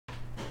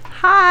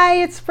Hi,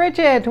 it's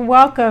Bridget.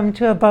 Welcome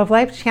to Above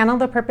Life Channel.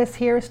 The purpose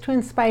here is to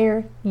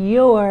inspire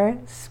your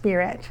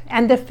spirit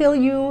and to fill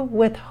you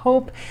with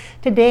hope.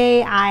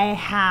 Today I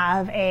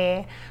have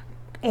a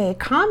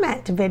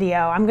comment video.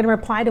 I'm going to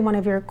reply to one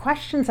of your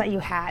questions that you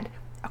had.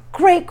 A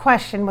great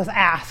question was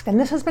asked, and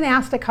this has been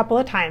asked a couple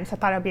of times. I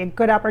thought it would be a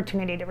good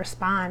opportunity to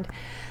respond.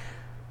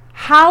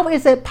 How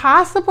is it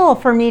possible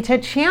for me to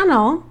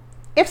channel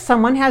if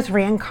someone has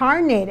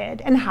reincarnated,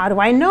 and how do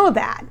I know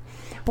that?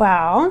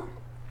 Well,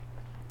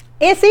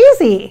 it's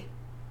easy,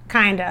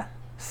 kinda,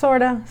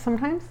 sorta,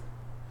 sometimes.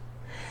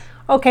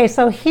 Okay,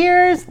 so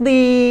here's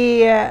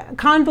the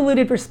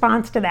convoluted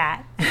response to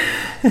that.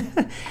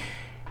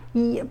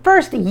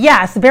 First,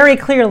 yes, very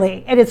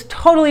clearly, it is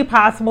totally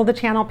possible to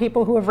channel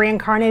people who have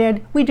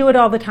reincarnated. We do it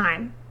all the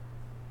time.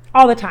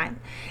 All the time.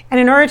 And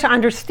in order to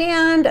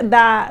understand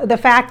the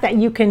fact that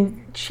you can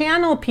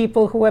channel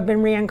people who have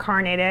been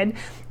reincarnated,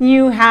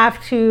 you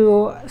have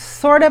to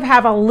sort of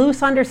have a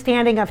loose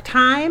understanding of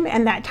time,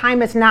 and that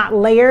time is not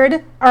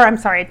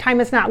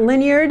time is not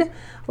linear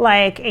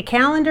like a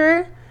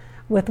calendar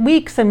with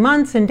weeks and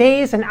months and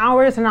days and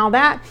hours and all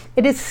that.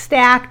 It is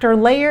stacked or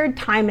layered.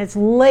 Time is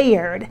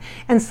layered.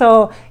 And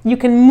so you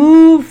can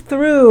move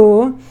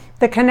through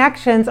the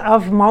connections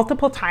of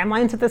multiple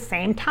timelines at the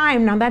same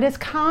time. Now that is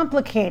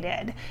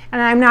complicated, and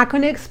I'm not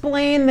going to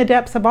explain the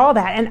depths of all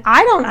that, and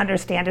I don't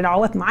understand it all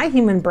with my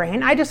human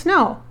brain. I just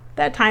know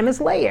that time is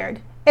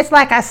layered. It's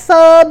like a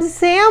sub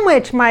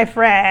sandwich, my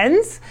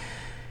friends.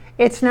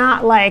 It's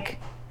not like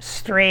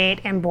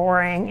straight and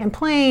boring and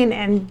plain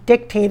and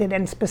dictated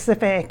and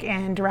specific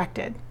and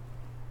directed.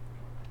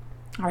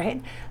 All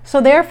right,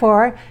 so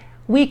therefore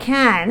we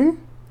can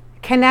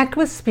connect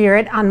with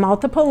spirit on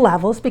multiple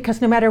levels, because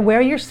no matter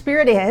where your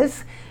spirit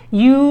is,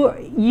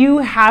 you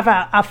have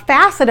a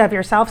facet of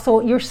yourself.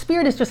 So your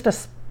spirit is just a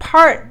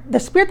part. The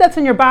spirit that's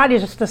in your body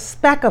is just a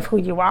speck of who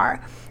you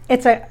are.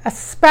 It's a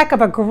speck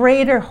of a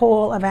greater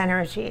whole of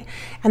energy.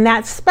 And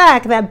that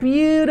speck, that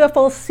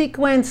beautiful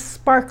sequence,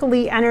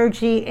 sparkly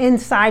energy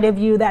inside of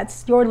you,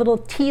 that's your little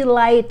tea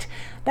light,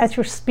 that's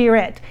your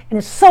spirit. And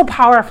it's so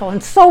powerful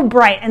and so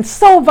bright and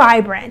so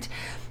vibrant.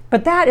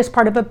 But that is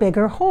part of a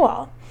bigger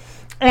whole.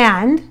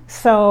 And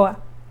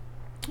so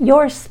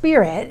your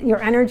spirit,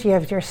 your energy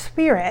of your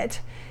spirit,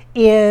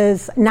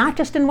 is not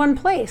just in one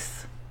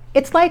place.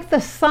 It's like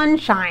the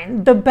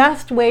sunshine. The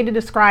best way to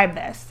describe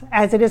this,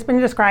 as it has been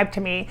described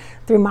to me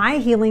through my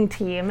healing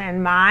team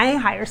and my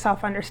higher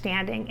self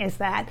understanding, is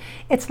that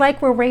it's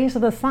like we're rays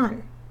of the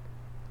sun,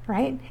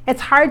 right?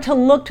 It's hard to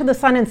look to the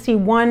sun and see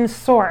one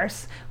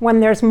source when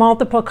there's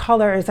multiple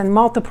colors and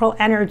multiple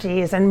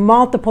energies and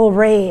multiple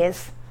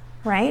rays,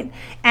 right?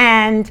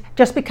 And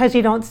just because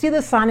you don't see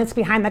the sun, it's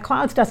behind the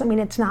clouds, doesn't mean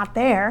it's not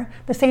there.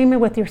 The same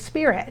with your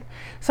spirit.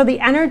 So the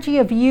energy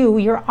of you,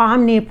 you're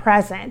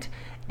omnipresent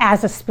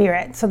as a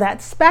spirit. So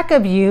that speck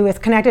of you is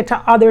connected to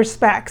other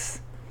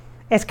specks.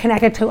 It's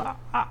connected to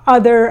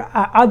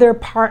other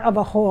part of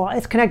a whole.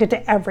 It's connected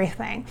to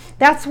everything.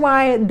 That's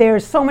why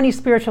there's so many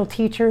spiritual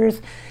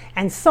teachers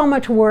and so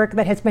much work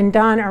that has been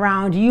done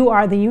around you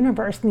are the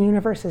universe, and the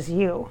universe is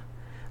you.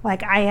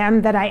 Like I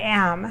am that I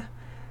am.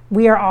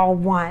 We are all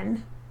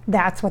one.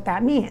 That's what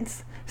that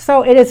means.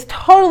 So it is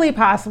totally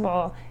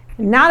possible,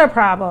 not a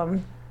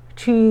problem,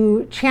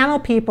 to channel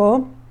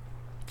people,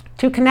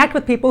 to connect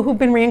with people who've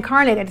been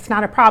reincarnated. It's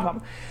not a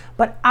problem.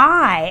 But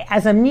I,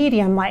 as a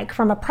medium, like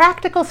from a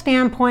practical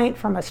standpoint,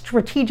 from a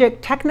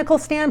strategic, technical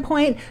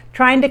standpoint,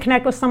 trying to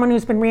connect with someone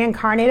who's been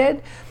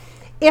reincarnated,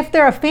 if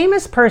they're a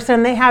famous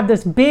person, they have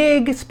this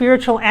big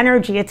spiritual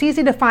energy. It's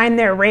easy to find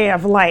their ray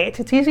of light.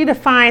 It's easy to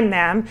find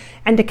them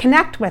and to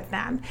connect with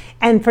them.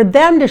 And for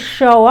them to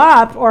show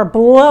up or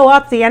blow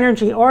up the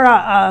energy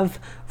aura of,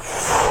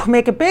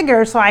 make it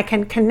bigger so I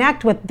can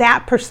connect with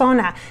that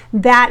persona,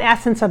 that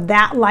essence of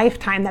that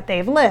lifetime that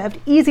they've lived.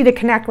 Easy to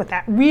connect with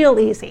that, real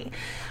easy.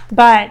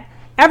 But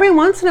every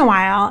once in a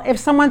while, if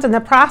someone's in the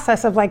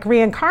process of like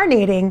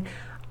reincarnating,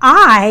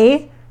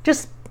 I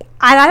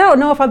don't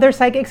know if other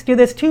psychics do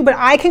this too, but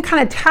I can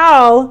kind of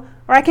tell,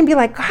 or I can be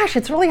like, gosh,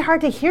 it's really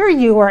hard to hear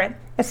you, or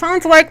it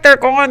sounds like they're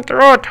going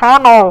through a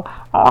tunnel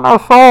on a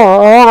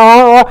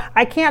phone.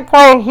 I can't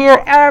quite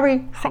hear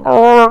every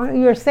single word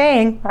you're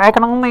saying. I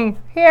can only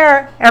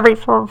hear every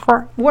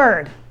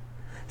word.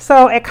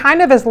 So it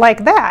kind of is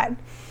like that,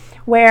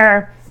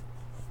 where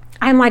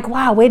I'm like,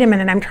 wow, wait a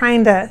minute, I'm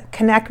trying to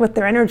connect with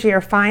their energy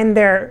or find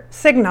their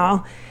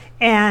signal.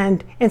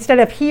 And instead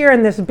of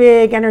hearing this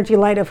big energy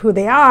light of who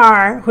they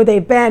are, who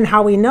they've been,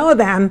 how we know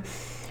them,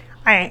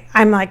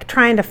 I'm like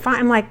trying to find,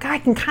 I'm like, I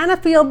can kind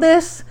of feel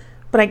this,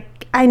 but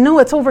I know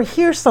it's over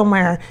here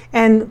somewhere.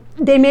 And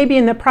they may be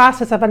in the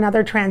process of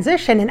another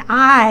transition.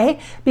 And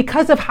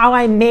because of how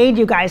I made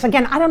you guys,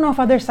 again, I don't know if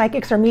other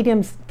psychics or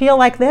mediums feel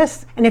like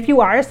this. And if you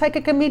are a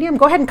psychic and medium,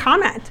 go ahead and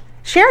comment.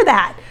 Share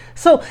that.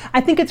 So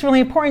I think it's really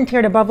important here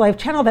at Above Life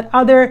Channel that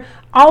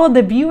all of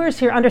the viewers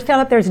here understand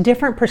that there's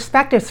different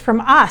perspectives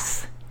from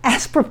us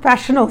as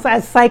professionals,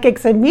 as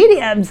psychics and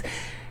mediums,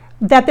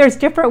 that there's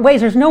different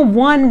ways. There's no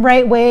one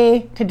right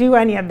way to do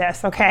any of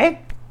this,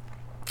 okay?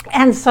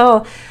 And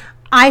so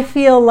I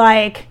feel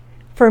like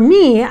for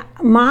me,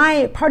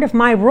 part of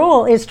my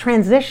role is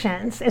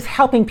transitions, is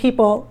helping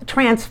people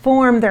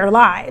transform their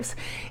lives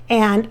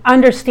and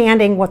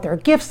understanding what their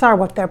gifts are,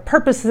 what their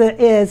purpose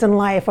is in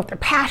life, what they're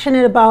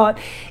passionate about,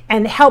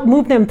 and help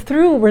move them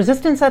through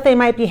resistance that they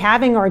might be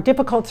having or a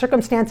difficult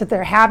circumstance that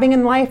they're having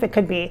in life. It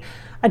could be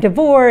a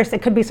divorce,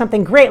 it could be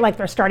something great like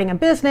they're starting a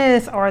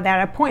business, or that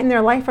at a point in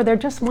their life where they're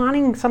just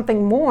wanting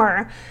something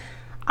more.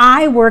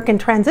 I work in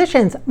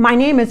transitions. My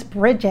name is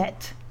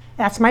Bridget.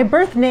 That's my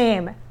birth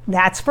name.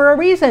 That's for a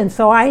reason.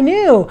 So I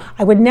knew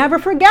I would never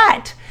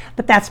forget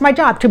that that's my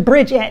job, to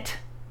bridge it.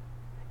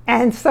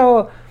 And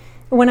so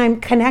when I'm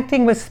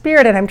connecting with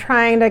spirit and I'm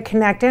trying to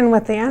connect in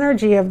with the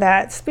energy of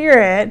that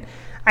spirit,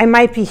 I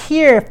might be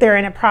here if they're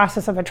in a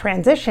process of a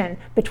transition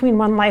between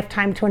one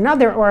lifetime to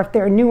another, or if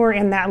they're newer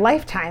in that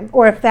lifetime,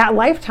 or if that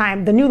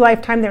lifetime, the new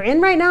lifetime they're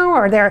in right now,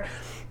 or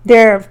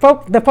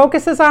the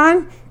focus is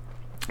on,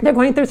 they're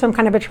going through some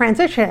kind of a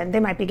transition. They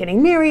might be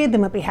getting married, they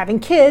might be having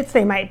kids,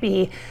 they might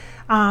be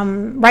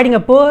writing a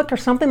book or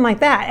something like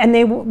that. And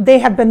they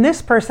have been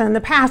this person in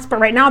the past, but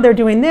right now they're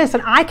doing this.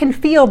 And I can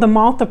feel the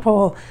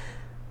multiple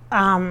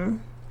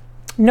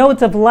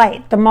nodes of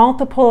light, the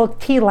multiple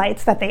tea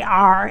lights that they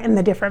are in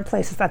the different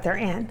places that they're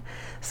in.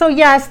 So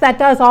yes, that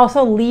does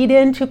also lead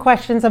into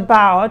questions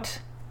about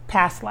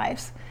past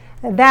lives.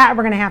 That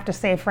we're going to have to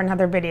save for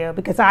another video,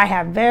 because I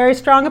have very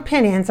strong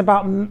opinions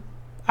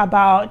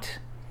about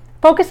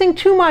focusing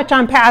too much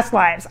on past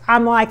lives.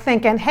 I'm like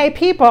thinking, hey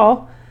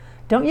people,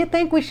 don't you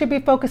think we should be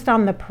focused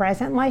on the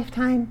present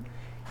lifetime?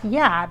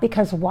 Yeah,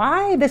 because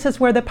why? This is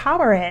where the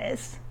power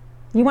is.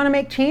 You want to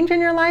make change in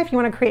your life? You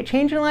want to create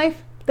change in your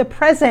life? The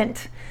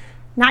present,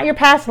 not your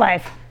past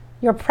life.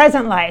 Your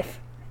present life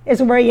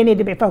is where you need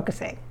to be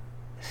focusing.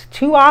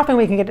 Too often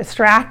we can get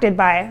distracted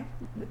by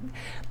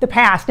the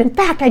past. In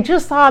fact, I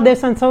just saw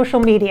this on social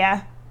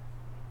media.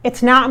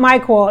 It's not my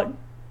quote.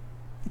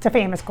 It's a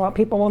famous quote.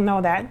 People will know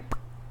that.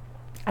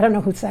 I don't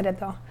know who said it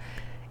though.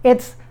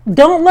 It's,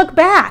 don't look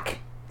back.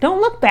 Don't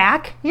look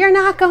back. You're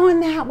not going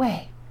that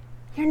way.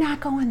 You're not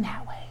going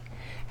that way.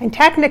 And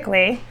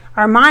technically,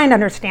 our mind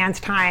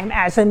understands time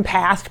as in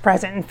past,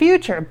 present, and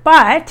future.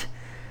 But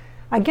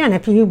again,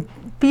 if you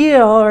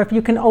feel, or if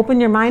you can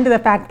open your mind to the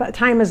fact that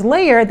time is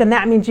layered, then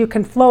that means you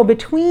can flow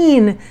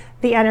between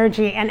the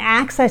energy and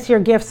access your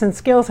gifts and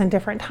skills in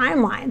different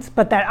timelines.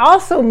 But that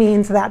also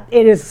means that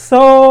it is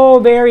so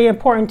very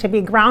important to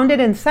be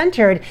grounded and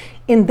centered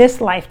in this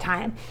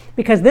lifetime,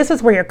 because this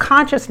is where your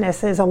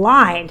consciousness is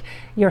aligned.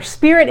 Your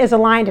spirit is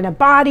aligned in a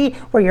body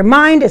where your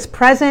mind is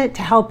present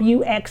to help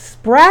you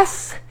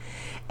express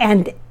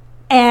and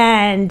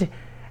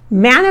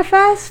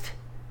manifest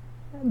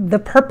the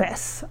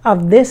purpose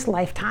of this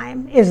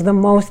lifetime is the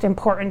most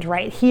important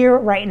right here,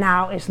 right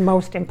now is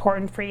most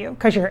important for you,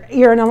 because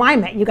you're in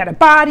alignment. You got a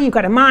body, you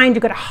got a mind,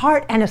 you got a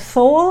heart and a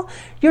soul.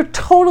 You're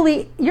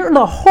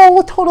the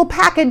whole total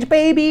package,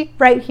 baby,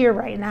 right here,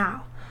 right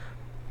now.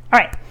 All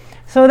right.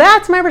 So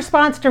that's my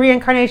response to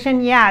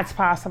reincarnation. Yeah, it's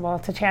possible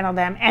to channel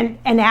them. And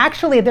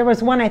actually there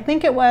was one, I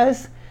think it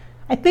was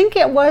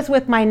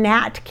with my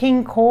Nat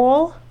King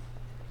Cole.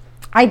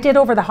 I did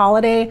over the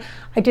holiday,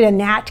 I did a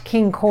Nat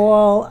King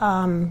Cole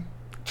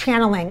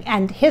channeling,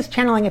 and his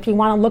channeling, if you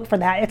want to look for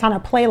that, it's on a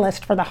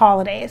playlist for the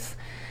holidays.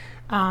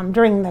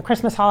 During the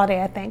Christmas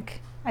holiday, I think,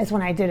 is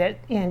when I did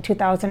it in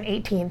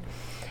 2018.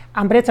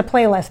 But it's a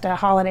playlist, a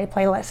holiday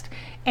playlist.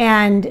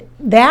 And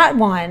that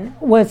one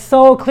was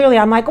so clearly,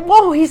 I'm like,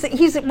 whoa,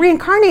 he's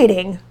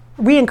reincarnating,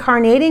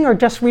 or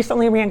just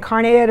recently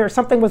reincarnated, or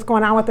something was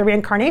going on with the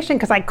reincarnation,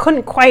 because I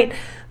couldn't quite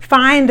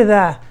find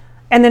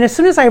and then as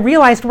soon as I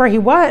realized where he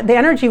was, the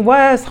energy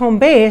was home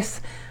base,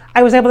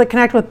 I was able to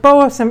connect with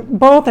both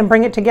and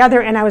bring it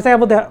together, and I was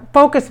able to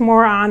focus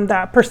more on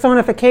the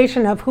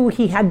personification of who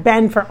he had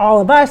been for all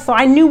of us. So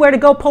I knew where to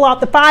go pull out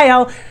the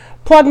file,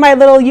 plug my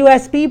little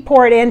USB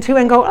port into,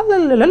 and go,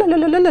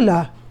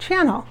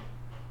 channel.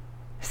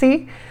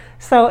 See?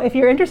 So if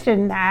you're interested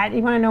in that,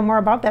 you want to know more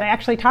about that, I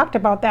actually talked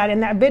about that in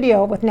that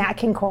video with Nat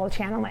King Cole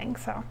channeling.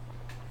 So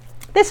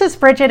this is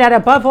Bridget at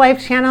Above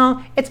Life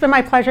Channel. It's been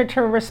my pleasure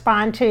to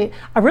respond to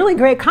a really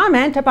great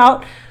comment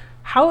about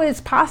how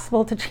it's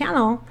possible to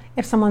channel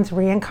if someone's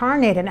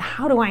reincarnated.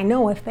 How do I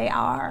know if they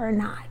are or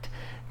not?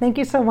 Thank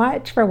you so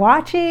much for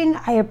watching.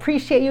 I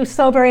appreciate you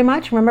so very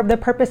much. Remember, the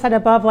purpose at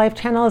Above Life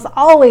Channel is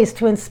always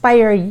to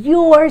inspire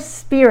your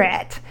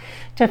spirit,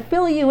 to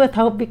fill you with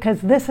hope,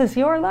 because this is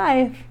your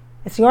life.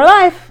 It's your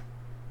life,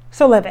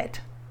 so live it.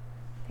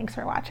 Thanks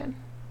for watching.